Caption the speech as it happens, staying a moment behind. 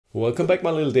Welcome back,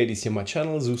 my little dadies, here on my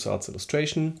channel, Zeus Arts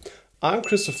Illustration. I'm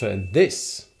Christopher and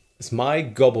this is my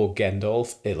Goblin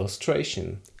Gandalf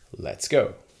illustration. Let's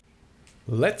go!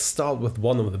 Let's start with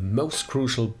one of the most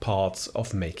crucial parts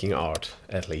of making art,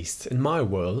 at least in my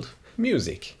world,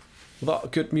 music.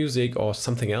 Without good music or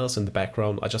something else in the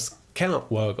background, I just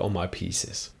cannot work on my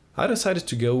pieces. I decided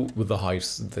to go with the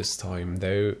Hives this time,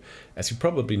 though, as you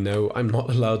probably know, I'm not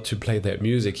allowed to play their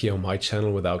music here on my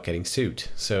channel without getting sued.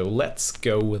 So let's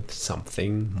go with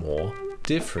something more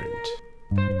different.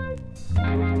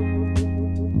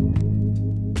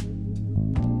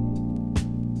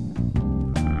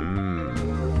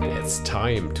 It's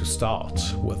time to start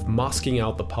with masking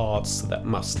out the parts that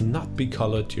must not be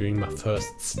colored during my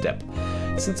first step,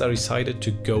 since I decided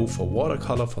to go for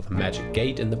watercolor for the magic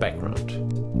gate in the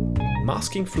background.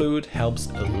 Masking fluid helps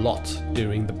a lot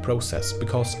during the process,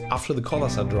 because after the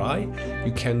colors are dry,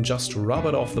 you can just rub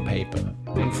it off the paper.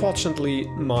 Unfortunately,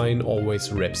 mine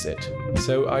always rips it,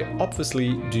 so I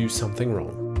obviously do something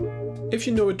wrong. If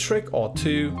you know a trick or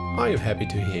two, I am happy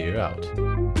to hear you out.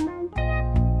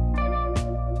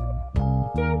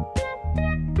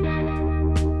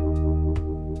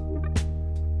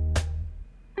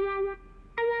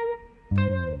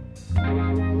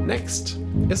 Next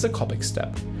is the Copic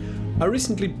step. I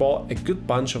recently bought a good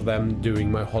bunch of them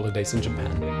during my holidays in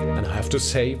Japan, and I have to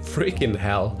say, freaking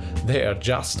hell, they are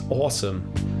just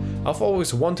awesome. I've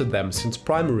always wanted them since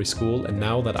primary school, and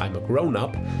now that I'm a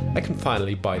grown-up, I can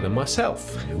finally buy them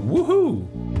myself. Woohoo!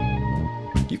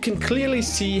 You can clearly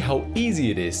see how easy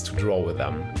it is to draw with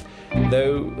them,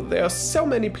 though there are so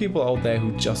many people out there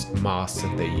who just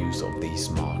mastered the use of these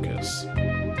markers.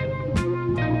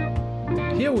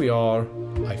 Here we are.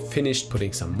 I finished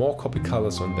putting some more Copic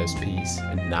colors on this piece,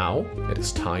 and now it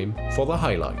is time for the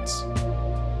highlights.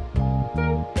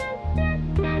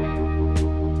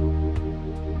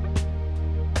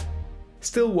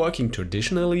 Still working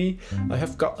traditionally, I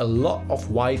have got a lot of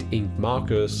white inked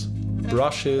markers,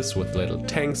 brushes with little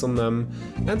tanks on them,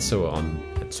 and so on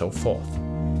and so forth.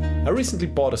 I recently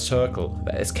bought a circle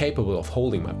that is capable of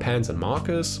holding my pens and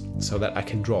markers, so that I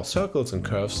can draw circles and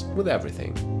curves with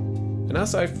everything. And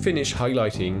as I finish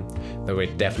highlighting, though I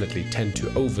definitely tend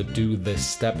to overdo this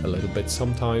step a little bit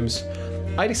sometimes,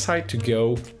 I decide to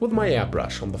go with my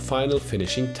airbrush on the final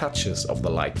finishing touches of the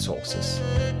light sources.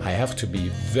 I have to be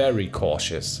very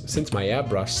cautious, since my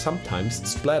airbrush sometimes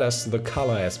splatters the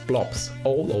color as blobs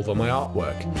all over my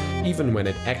artwork, even when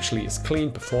it actually is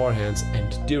cleaned beforehand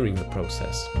and during the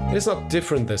process. It is not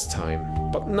different this time,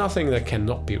 but nothing that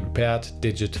cannot be repaired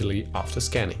digitally after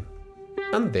scanning.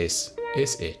 And this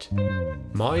is it.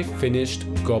 My finished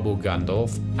Goblin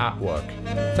Gandalf artwork.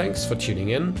 Thanks for tuning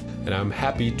in, and I'm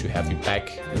happy to have you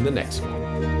back in the next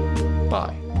one.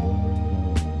 Bye.